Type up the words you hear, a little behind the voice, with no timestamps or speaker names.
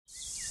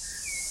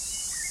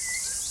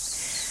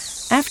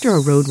After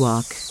a road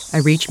walk, I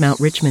reach Mount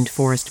Richmond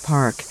Forest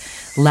Park,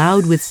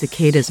 loud with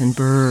cicadas and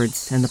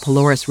birds, and the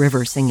Polaris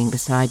River singing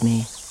beside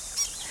me.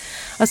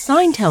 A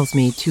sign tells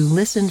me to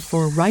listen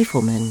for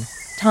riflemen,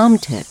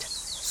 tomtit,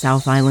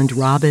 South Island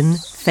robin,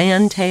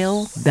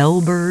 fantail,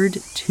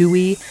 bellbird,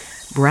 tui,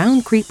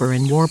 brown creeper,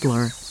 and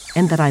warbler,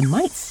 and that I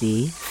might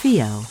see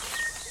Theo.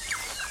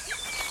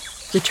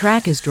 The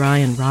track is dry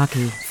and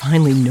rocky,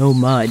 finally no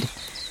mud.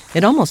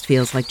 It almost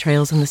feels like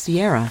trails in the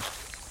Sierra.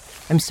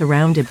 I'm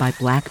surrounded by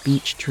black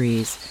beech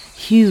trees,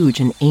 huge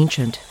and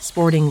ancient,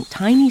 sporting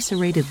tiny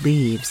serrated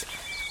leaves.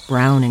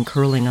 Brown and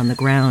curling on the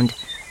ground,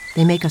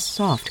 they make a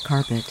soft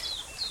carpet.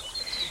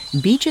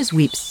 Beeches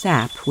weep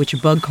sap, which a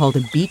bug called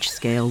a beech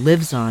scale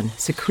lives on,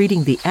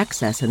 secreting the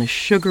excess in a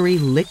sugary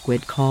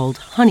liquid called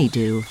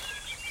honeydew.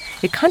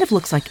 It kind of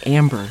looks like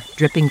amber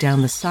dripping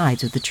down the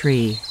sides of the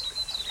tree.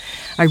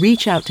 I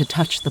reach out to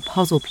touch the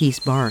puzzle-piece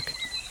bark,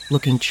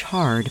 looking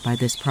charred by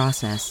this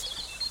process.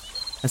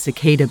 A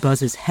cicada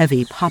buzzes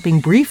heavy, popping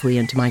briefly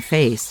into my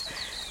face.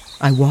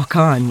 I walk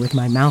on with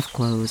my mouth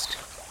closed.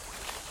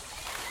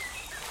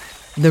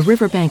 The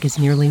riverbank is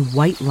nearly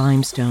white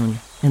limestone,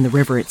 and the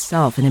river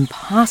itself an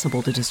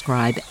impossible to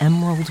describe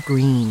emerald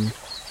green.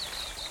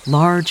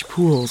 Large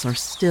pools are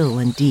still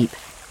and deep,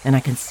 and I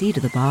can see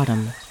to the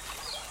bottom.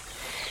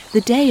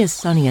 The day is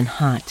sunny and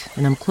hot,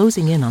 and I'm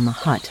closing in on the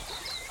hut,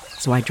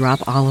 so I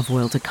drop olive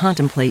oil to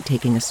contemplate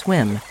taking a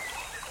swim.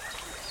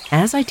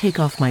 As I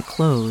take off my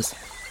clothes,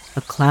 a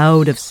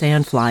cloud of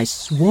sandflies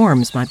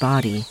swarms my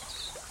body.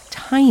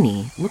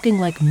 Tiny, looking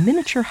like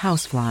miniature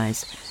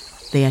houseflies,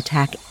 they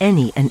attack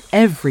any and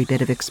every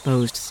bit of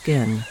exposed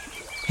skin.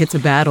 It's a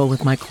battle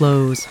with my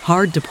clothes,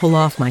 hard to pull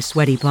off my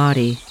sweaty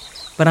body,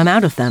 but I'm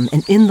out of them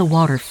and in the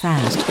water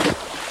fast.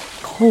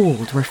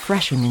 Cold,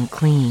 refreshing, and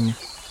clean.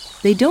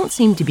 They don't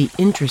seem to be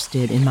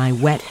interested in my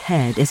wet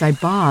head as I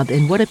bob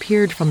in what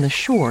appeared from the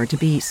shore to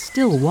be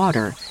still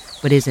water,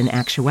 but is in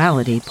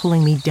actuality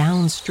pulling me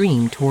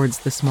downstream towards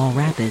the small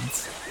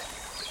rapids.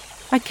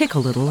 I kick a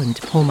little and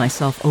pull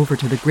myself over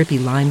to the grippy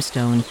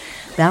limestone,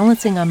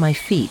 balancing on my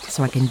feet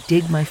so I can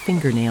dig my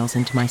fingernails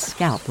into my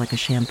scalp like a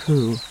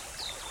shampoo.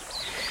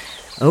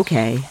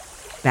 Okay,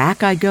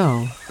 back I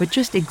go, but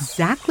just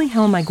exactly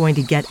how am I going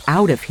to get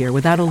out of here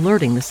without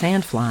alerting the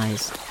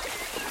sandflies?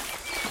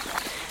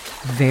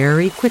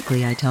 Very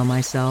quickly, I tell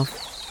myself.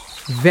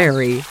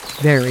 Very,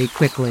 very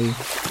quickly.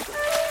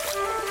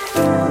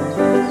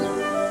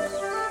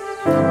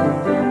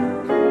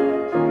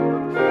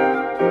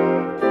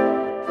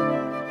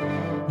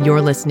 You're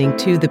listening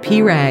to The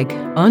P-Rag,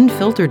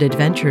 Unfiltered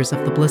Adventures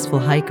of the Blissful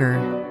Hiker.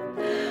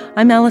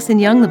 I'm Allison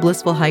Young, the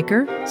Blissful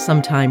Hiker,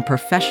 sometime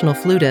professional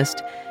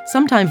flutist,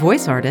 sometime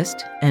voice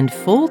artist, and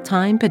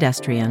full-time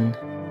pedestrian.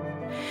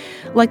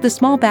 Like the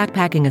small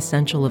backpacking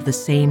essential of the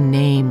same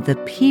name, the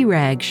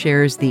P-Rag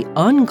shares the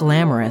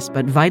unglamorous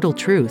but vital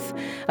truth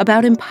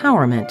about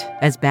empowerment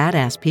as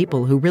badass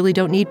people who really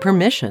don't need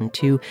permission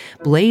to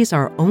blaze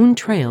our own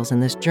trails in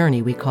this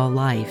journey we call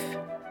life.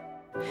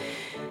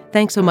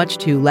 Thanks so much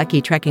to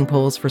Lecky Trekking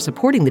Poles for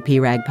supporting the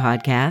P-Rag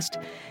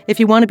podcast. If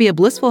you want to be a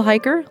blissful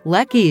hiker,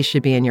 Lecky's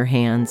should be in your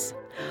hands.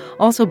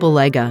 Also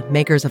Belega,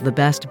 makers of the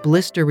best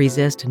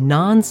blister-resist,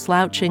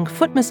 non-slouching,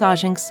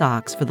 foot-massaging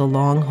socks for the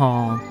long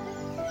haul.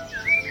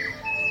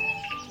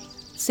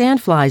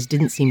 Sandflies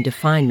didn't seem to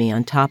find me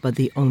on top of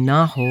the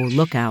Onaho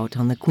lookout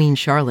on the Queen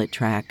Charlotte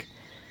track.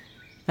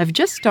 I've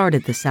just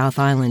started the South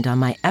Island on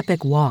my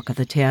epic walk of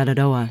the Te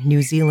Araroa,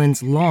 New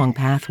Zealand's long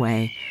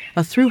pathway,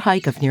 a through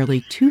hike of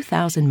nearly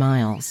 2,000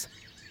 miles.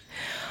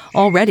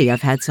 Already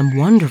I've had some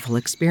wonderful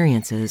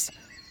experiences,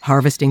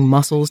 harvesting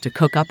mussels to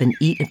cook up and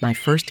eat at my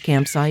first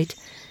campsite,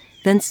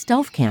 then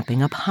stealth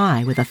camping up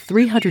high with a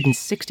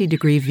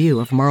 360-degree view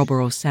of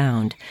Marlborough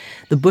Sound,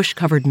 the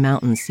bush-covered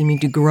mountains seeming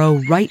to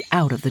grow right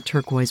out of the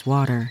turquoise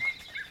water.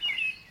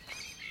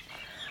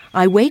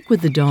 I wake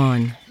with the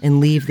dawn and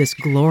leave this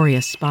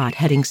glorious spot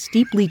heading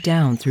steeply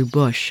down through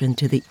bush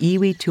into the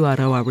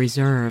Iwi-Tuaroa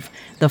Reserve,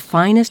 the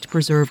finest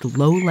preserved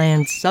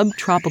lowland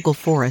subtropical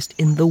forest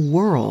in the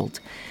world,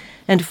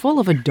 and full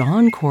of a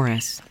dawn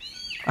chorus.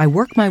 I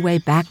work my way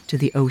back to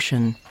the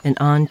ocean and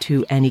on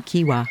to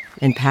Anikiwa,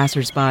 and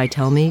passers-by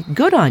tell me,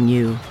 "Good on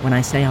you," when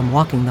I say I'm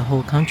walking the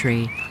whole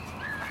country.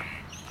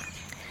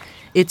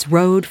 It's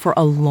rode for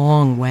a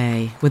long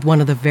way, with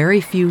one of the very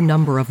few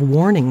number of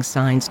warning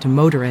signs to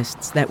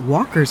motorists that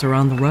walkers are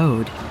on the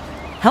road.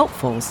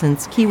 Helpful,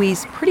 since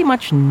Kiwis pretty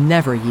much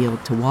never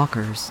yield to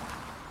walkers.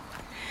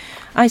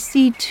 I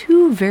see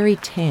two very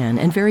tan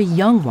and very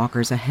young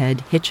walkers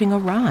ahead hitching a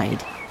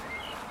ride.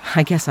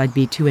 I guess I'd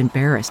be too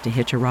embarrassed to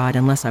hitch a ride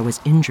unless I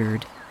was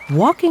injured.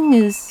 Walking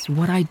is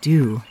what I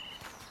do.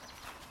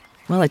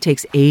 Well, it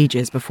takes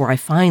ages before I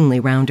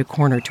finally round a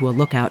corner to a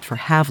lookout for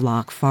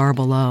Havelock far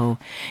below,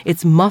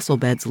 its mussel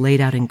beds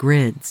laid out in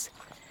grids.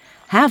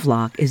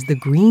 Havelock is the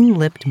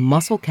green-lipped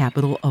mussel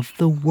capital of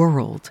the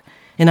world,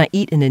 and I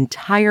eat an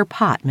entire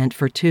pot meant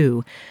for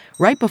two,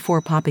 right before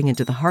popping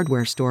into the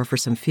hardware store for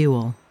some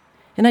fuel.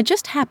 And I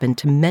just happened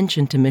to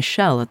mention to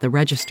Michelle at the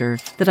register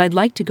that I'd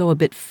like to go a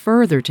bit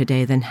further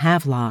today than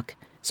Havelock,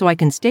 so I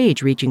can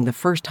stage reaching the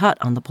first hut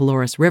on the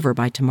Polaris River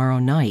by tomorrow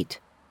night.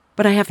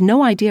 But I have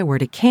no idea where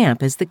to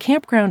camp, as the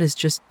campground is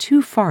just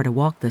too far to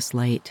walk this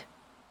late.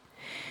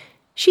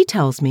 She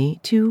tells me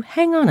to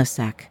hang on a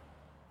sec,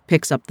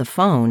 picks up the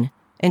phone,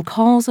 and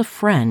calls a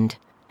friend,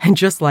 and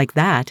just like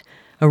that,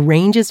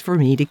 arranges for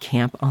me to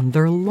camp on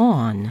their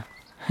lawn.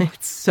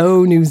 It's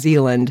so New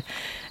Zealand,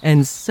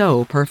 and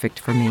so perfect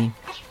for me.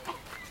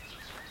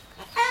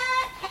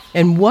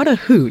 And what a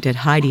hoot at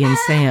Heidi and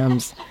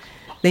Sam's.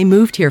 They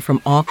moved here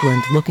from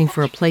Auckland looking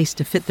for a place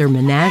to fit their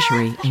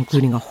menagerie,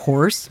 including a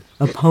horse,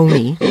 a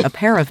pony, a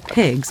pair of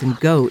pigs and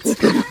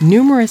goats,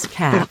 numerous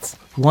cats,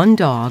 1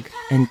 dog,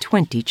 and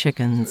 20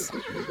 chickens.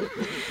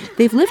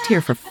 They've lived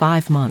here for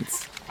 5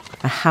 months,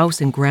 a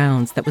house and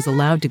grounds that was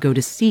allowed to go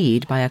to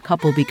seed by a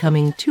couple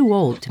becoming too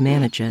old to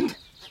manage it.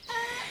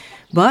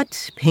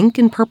 But pink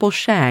and purple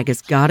shag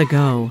has gotta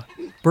go.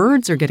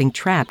 Birds are getting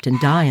trapped and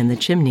die in the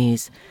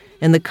chimneys,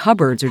 and the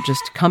cupboards are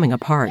just coming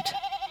apart.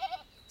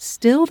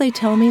 Still, they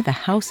tell me the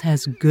house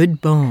has good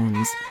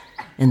bones,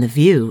 and the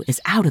view is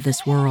out of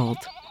this world.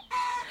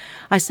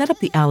 I set up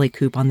the alley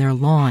coop on their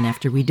lawn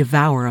after we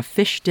devour a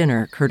fish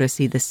dinner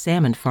courtesy the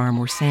salmon farm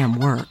where Sam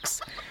works.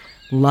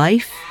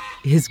 Life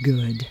is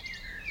good.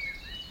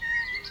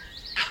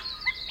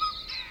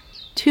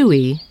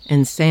 Tui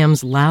and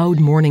Sam's loud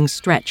morning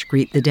stretch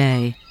greet the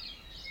day.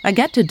 I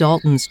get to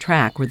Dalton's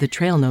track where the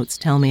trail notes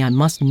tell me I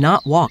must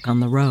not walk on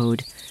the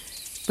road,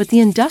 but the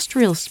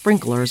industrial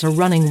sprinklers are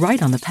running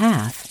right on the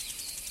path.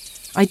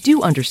 I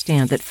do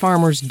understand that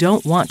farmers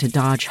don't want to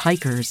dodge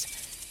hikers,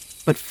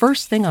 but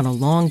first thing on a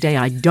long day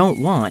I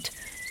don't want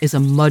is a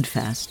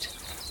mudfest.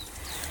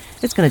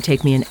 It's going to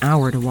take me an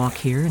hour to walk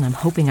here, and I'm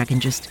hoping I can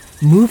just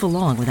move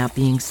along without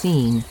being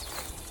seen.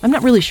 I'm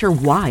not really sure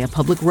why a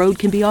public road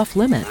can be off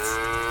limits.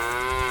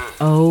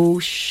 Oh,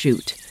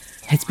 shoot.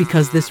 It's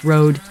because this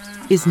road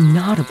is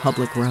not a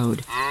public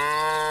road.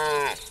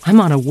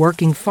 I'm on a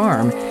working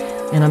farm,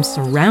 and I'm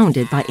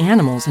surrounded by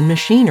animals and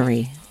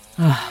machinery.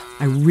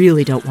 I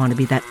really don't want to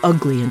be that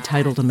ugly,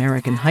 entitled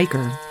American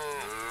hiker.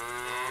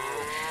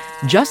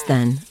 Just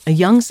then, a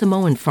young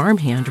Samoan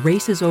farmhand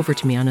races over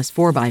to me on his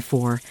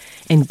 4x4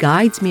 and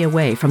guides me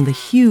away from the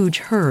huge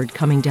herd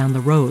coming down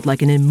the road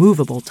like an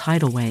immovable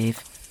tidal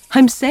wave.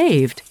 I'm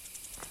saved!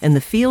 And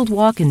the field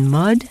walk in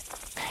mud?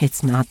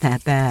 It's not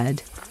that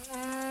bad.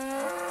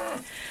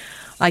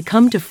 I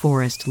come to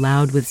forest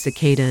loud with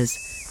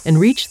cicadas and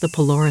reach the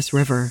Polaris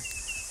River.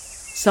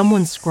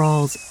 Someone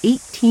scrawls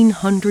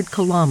 1,800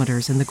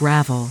 kilometers in the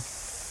gravel.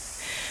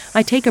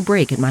 I take a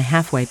break at my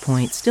halfway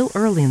point, still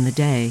early in the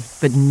day,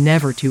 but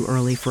never too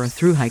early for a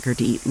thru hiker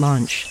to eat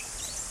lunch.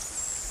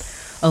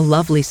 A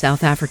lovely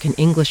South African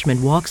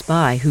Englishman walks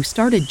by who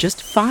started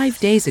just 5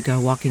 days ago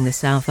walking the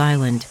South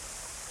Island.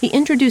 He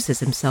introduces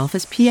himself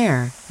as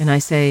Pierre, and I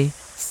say,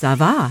 "Ça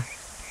va?"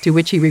 To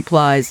which he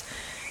replies,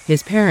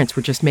 his parents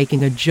were just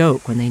making a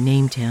joke when they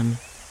named him.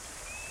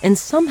 And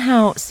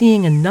somehow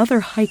seeing another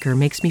hiker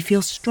makes me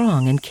feel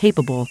strong and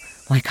capable,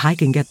 like I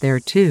can get there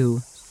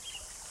too.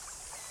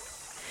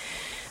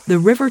 The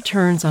river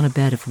turns on a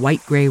bed of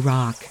white-gray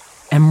rock,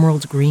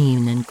 emerald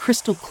green and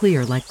crystal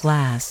clear like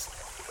glass.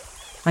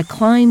 I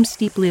climb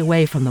steeply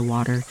away from the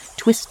water,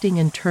 twisting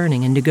and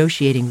turning and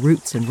negotiating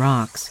roots and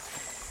rocks.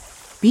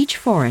 Beach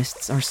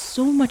forests are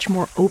so much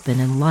more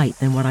open and light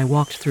than what I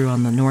walked through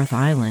on the North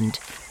Island.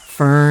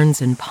 Ferns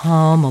and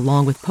palm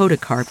along with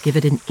podocarp give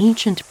it an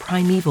ancient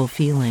primeval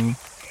feeling.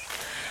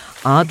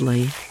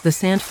 Oddly, the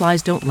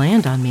sandflies don't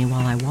land on me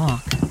while I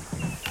walk.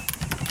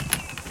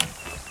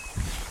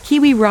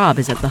 Kiwi Rob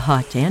is at the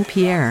hut, and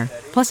Pierre,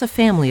 plus a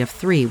family of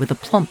 3 with a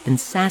plump and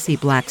sassy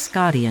black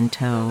Scotty in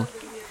tow.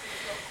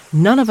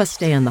 None of us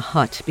stay in the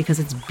hut because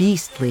it's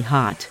beastly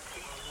hot.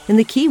 And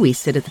the Kiwis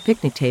sit at the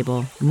picnic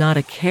table, not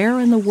a care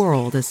in the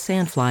world as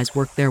sandflies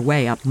work their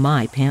way up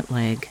my pant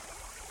leg.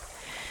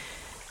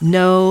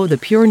 No, the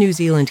Pure New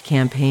Zealand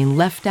campaign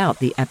left out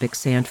the epic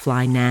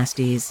sandfly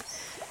nasties.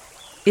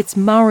 It's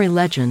Maori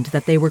legend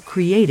that they were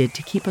created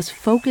to keep us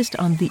focused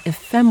on the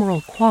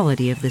ephemeral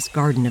quality of this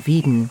Garden of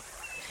Eden.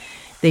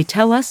 They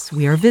tell us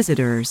we are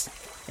visitors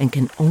and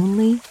can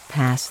only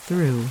pass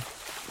through.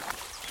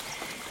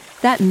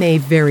 That may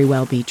very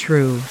well be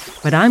true,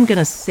 but I'm going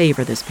to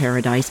savor this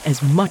paradise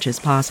as much as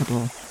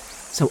possible.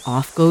 So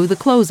off go the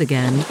clothes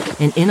again,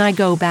 and in I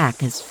go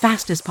back as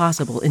fast as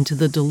possible into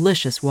the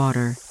delicious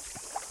water,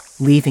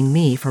 leaving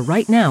me, for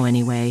right now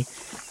anyway,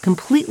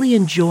 completely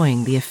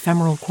enjoying the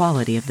ephemeral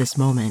quality of this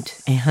moment,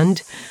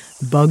 and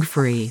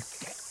bug-free.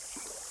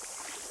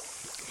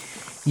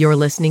 You're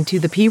listening to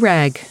The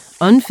P-Rag,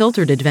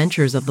 Unfiltered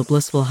Adventures of the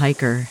Blissful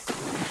Hiker.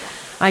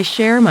 I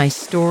share my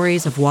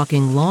stories of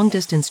walking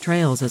long-distance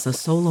trails as a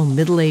solo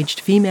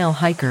middle-aged female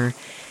hiker,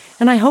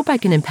 and I hope I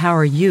can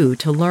empower you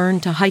to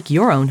learn to hike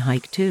your own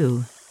hike,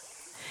 too.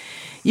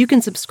 You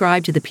can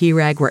subscribe to The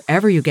P-Rag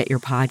wherever you get your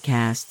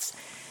podcasts,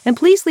 and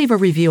please leave a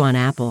review on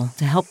Apple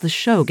to help the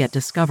show get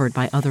discovered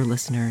by other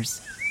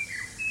listeners.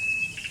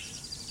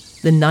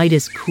 The night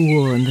is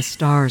cool and the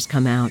stars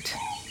come out.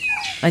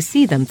 I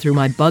see them through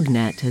my bug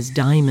net as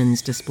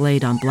diamonds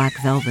displayed on black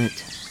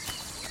velvet.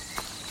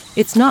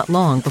 It's not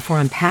long before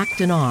I'm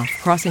packed and off,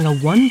 crossing a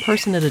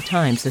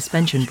one-person-at-a-time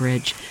suspension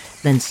bridge,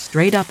 then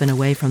straight up and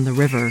away from the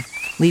river,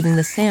 leaving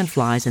the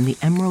sandflies and the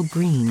emerald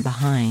green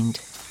behind.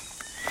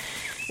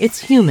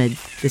 It's humid,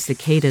 the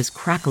cicadas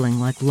crackling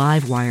like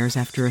live wires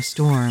after a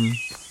storm.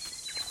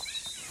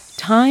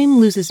 Time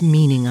loses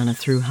meaning on a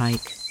through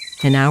hike.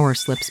 An hour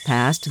slips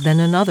past,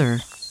 then another.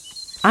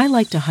 I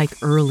like to hike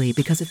early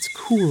because it's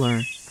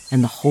cooler,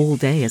 and the whole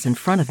day is in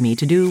front of me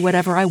to do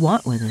whatever I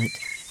want with it.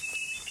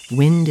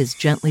 Wind is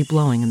gently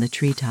blowing in the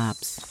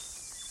treetops.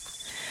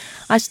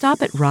 I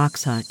stop at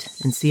Rock's hut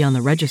and see on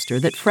the register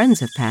that friends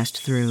have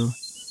passed through.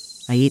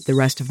 I eat the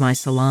rest of my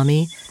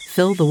salami,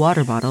 fill the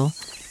water bottle,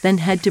 then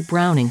head to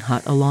Browning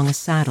Hut along a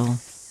saddle.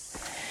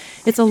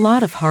 It's a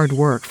lot of hard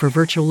work for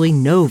virtually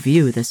no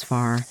view this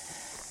far,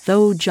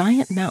 though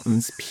giant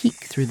mountains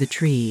peek through the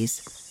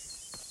trees.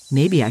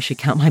 Maybe I should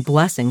count my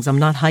blessings I'm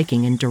not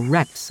hiking in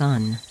direct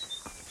sun.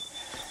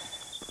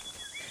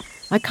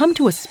 I come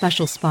to a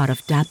special spot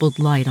of dappled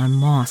light on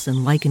moss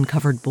and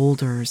lichen-covered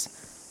boulders.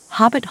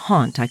 Hobbit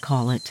Haunt, I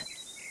call it.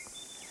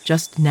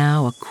 Just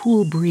now, a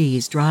cool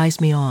breeze dries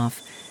me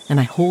off, and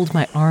I hold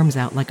my arms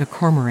out like a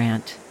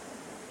cormorant.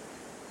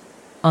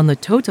 On the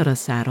Totara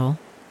saddle,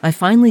 I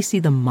finally see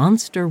the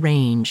monster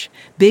range,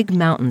 big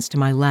mountains to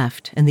my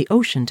left and the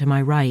ocean to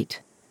my right.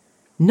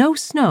 No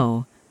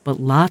snow, but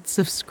lots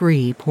of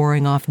scree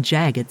pouring off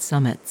jagged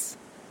summits.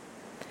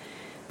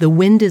 The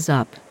wind is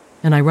up,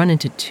 and I run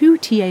into 2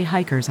 TA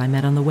hikers I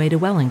met on the way to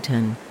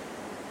Wellington.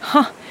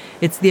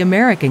 It's the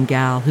American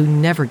gal who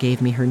never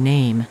gave me her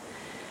name.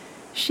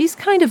 She's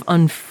kind of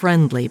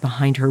unfriendly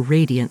behind her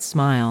radiant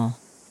smile.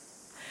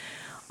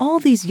 All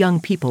these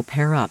young people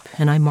pair up,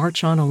 and I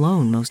march on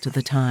alone most of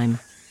the time.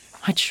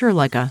 I'd sure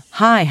like a,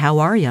 "Hi, how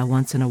are ya?"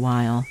 once in a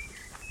while.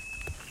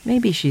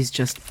 Maybe she's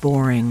just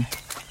boring.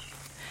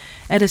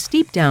 At a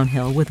steep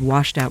downhill with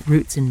washed-out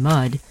roots and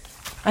mud,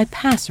 I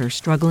pass her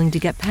struggling to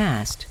get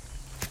past.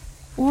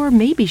 Or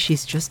maybe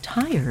she's just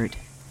tired.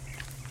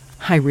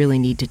 I really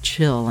need to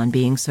chill on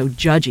being so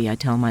judgy, I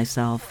tell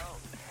myself.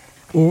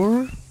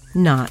 Or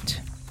not.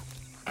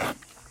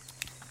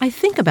 I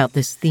think about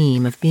this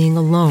theme of being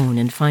alone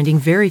and finding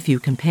very few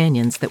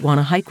companions that want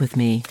to hike with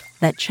me,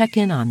 that check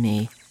in on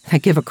me,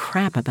 that give a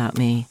crap about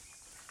me.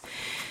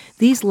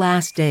 These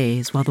last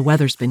days, while the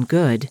weather's been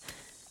good,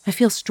 I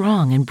feel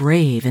strong and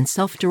brave and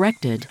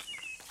self-directed.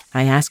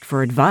 I ask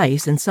for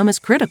advice, and some is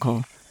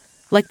critical,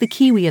 like the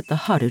Kiwi at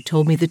the hut who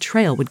told me the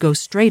trail would go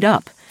straight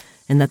up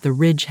and that the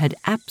ridge had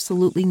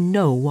absolutely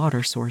no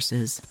water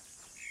sources.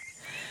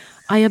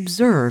 I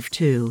observe,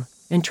 too,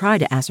 and try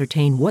to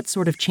ascertain what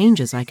sort of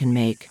changes I can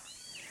make,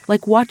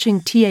 like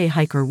watching TA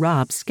hiker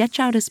Rob sketch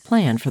out his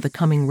plan for the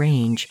coming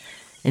range,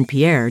 and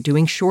Pierre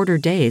doing shorter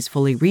days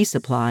fully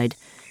resupplied,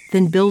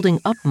 then building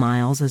up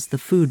miles as the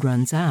food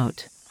runs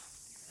out.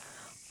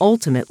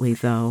 Ultimately,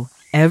 though,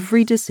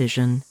 every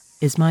decision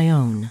is my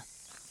own.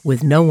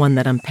 With no one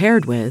that I'm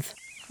paired with,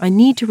 I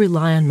need to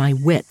rely on my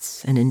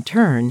wits and, in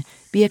turn,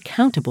 be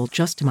accountable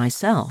just to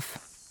myself.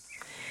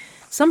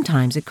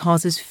 Sometimes it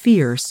causes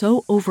fear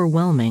so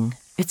overwhelming,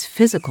 it's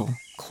physical,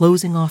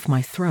 closing off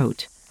my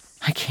throat.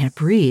 I can't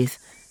breathe.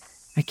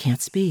 I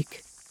can't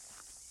speak.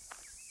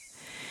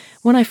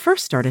 When I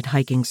first started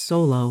hiking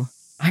solo,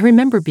 I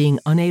remember being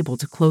unable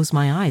to close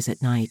my eyes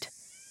at night.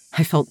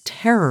 I felt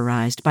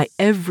terrorized by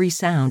every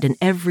sound and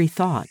every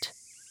thought.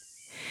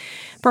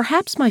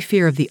 Perhaps my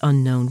fear of the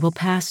unknown will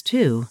pass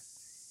too.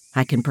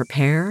 I can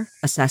prepare,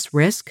 assess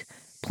risk,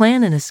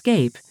 plan an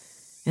escape,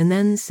 and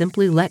then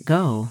simply let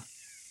go.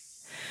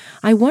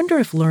 I wonder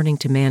if learning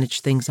to manage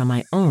things on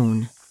my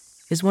own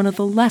is one of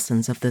the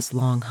lessons of this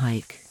long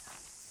hike.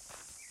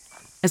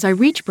 As I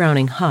reach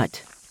Browning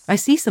Hut, I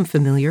see some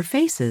familiar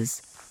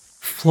faces.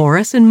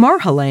 Floris and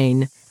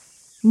Marjolaine.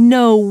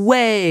 "No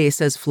way,"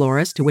 says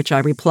Floris, to which I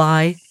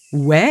reply,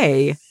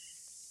 "Way."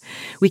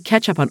 We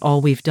catch up on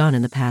all we've done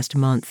in the past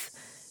month,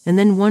 and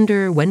then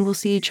wonder when we'll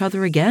see each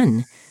other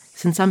again,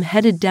 since I'm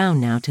headed down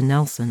now to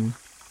Nelson.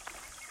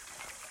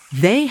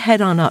 They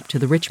head on up to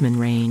the Richmond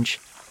Range,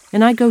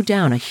 and I go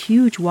down a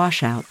huge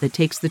washout that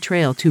takes the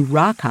trail to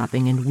rock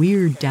hopping and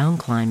weird down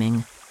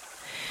climbing.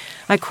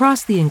 I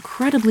cross the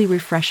incredibly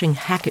refreshing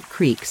Hackett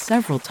Creek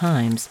several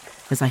times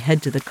as I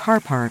head to the car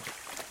park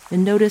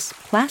and notice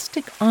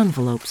plastic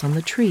envelopes on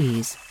the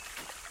trees.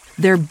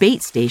 They're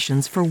bait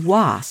stations for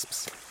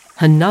wasps,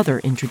 another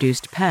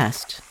introduced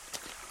pest.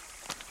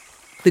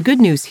 The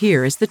good news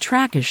here is the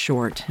track is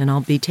short, and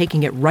I'll be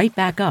taking it right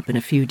back up in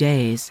a few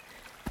days.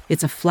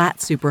 It's a flat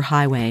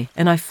superhighway,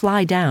 and I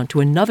fly down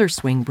to another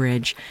swing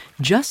bridge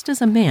just as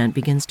a man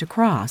begins to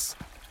cross.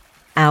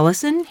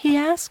 "Allison?" he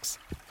asks.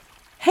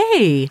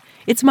 "Hey,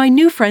 it's my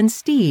new friend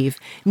Steve,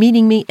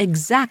 meeting me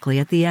exactly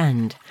at the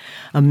end.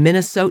 A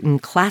Minnesotan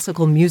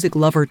classical music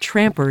lover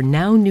tramper,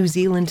 now New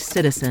Zealand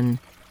citizen.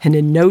 And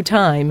in no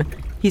time,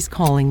 he's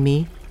calling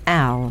me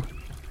Al."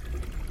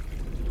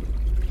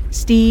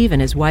 Steve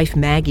and his wife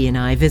Maggie and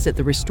I visit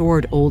the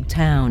restored old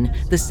town,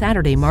 the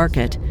Saturday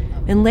market,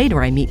 and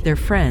later I meet their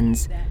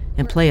friends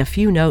and play a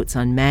few notes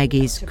on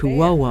Maggie's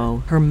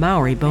kuowo, her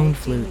Maori bone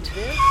flute.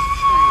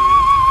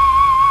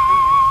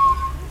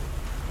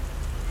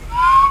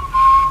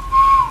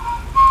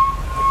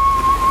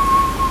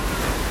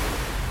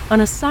 On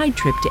a side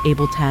trip to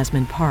Abel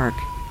Tasman Park,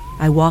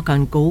 I walk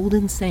on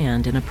golden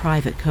sand in a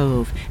private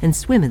cove and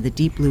swim in the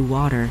deep blue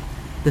water,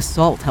 the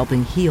salt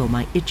helping heal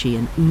my itchy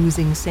and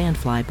oozing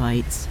sandfly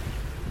bites.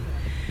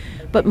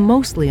 But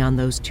mostly on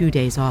those 2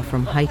 days off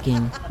from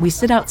hiking, we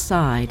sit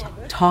outside,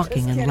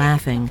 talking and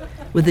laughing,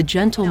 with the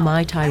gentle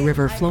Mai Tai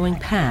River flowing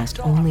past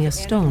only a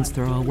stone's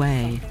throw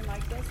away.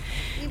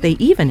 They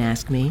even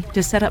ask me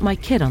to set up my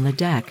kit on the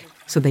deck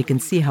so they can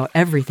see how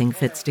everything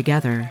fits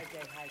together.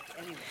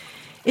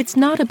 It's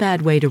not a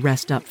bad way to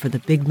rest up for the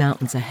big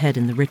mountains ahead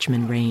in the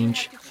Richmond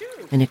Range,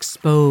 an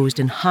exposed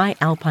and high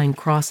alpine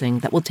crossing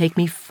that will take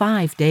me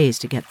 5 days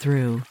to get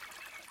through.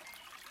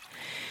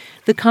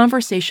 The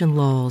conversation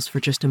lulls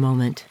for just a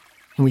moment,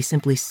 and we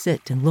simply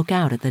sit and look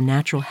out at the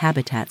natural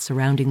habitat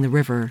surrounding the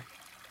river.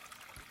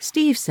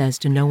 Steve says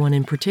to no one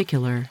in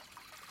particular,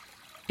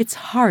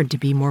 "It's hard to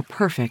be more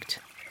perfect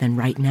than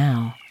right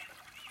now."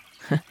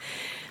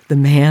 The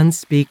man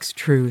speaks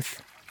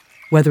truth.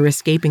 Whether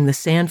escaping the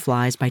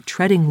sandflies by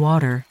treading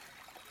water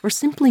or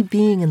simply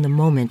being in the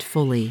moment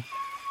fully,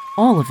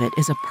 all of it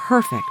is a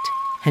perfect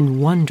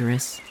and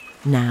wondrous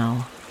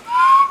now.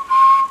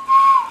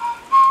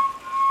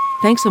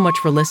 Thanks so much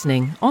for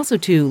listening. Also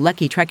to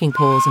Lecky Trekking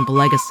Poles and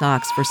Belega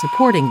Socks for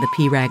supporting the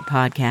P-Rag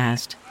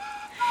podcast.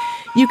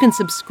 You can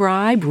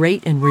subscribe,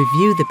 rate, and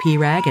review the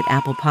P-Rag at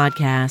Apple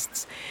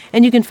Podcasts,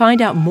 and you can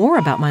find out more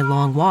about my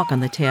long walk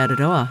on the Te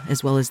Araroa,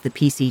 as well as the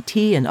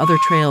PCT and other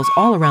trails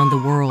all around the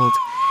world.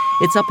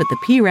 It's up at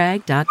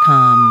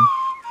theprag.com.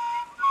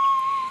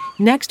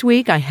 Next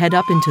week, I head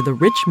up into the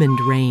Richmond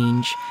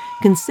Range,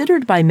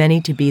 considered by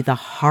many to be the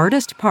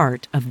hardest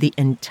part of the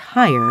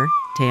entire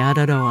Te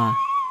Araroa.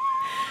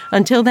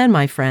 Until then,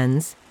 my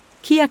friends,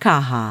 kia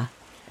kaha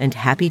and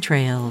happy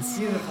trails.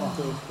 Beautiful.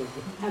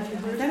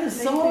 That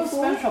is so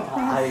special.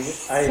 I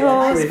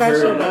So actually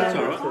special. heard That's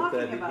that all right. he-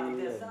 Talking about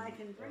this, and I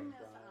can bring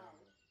this up.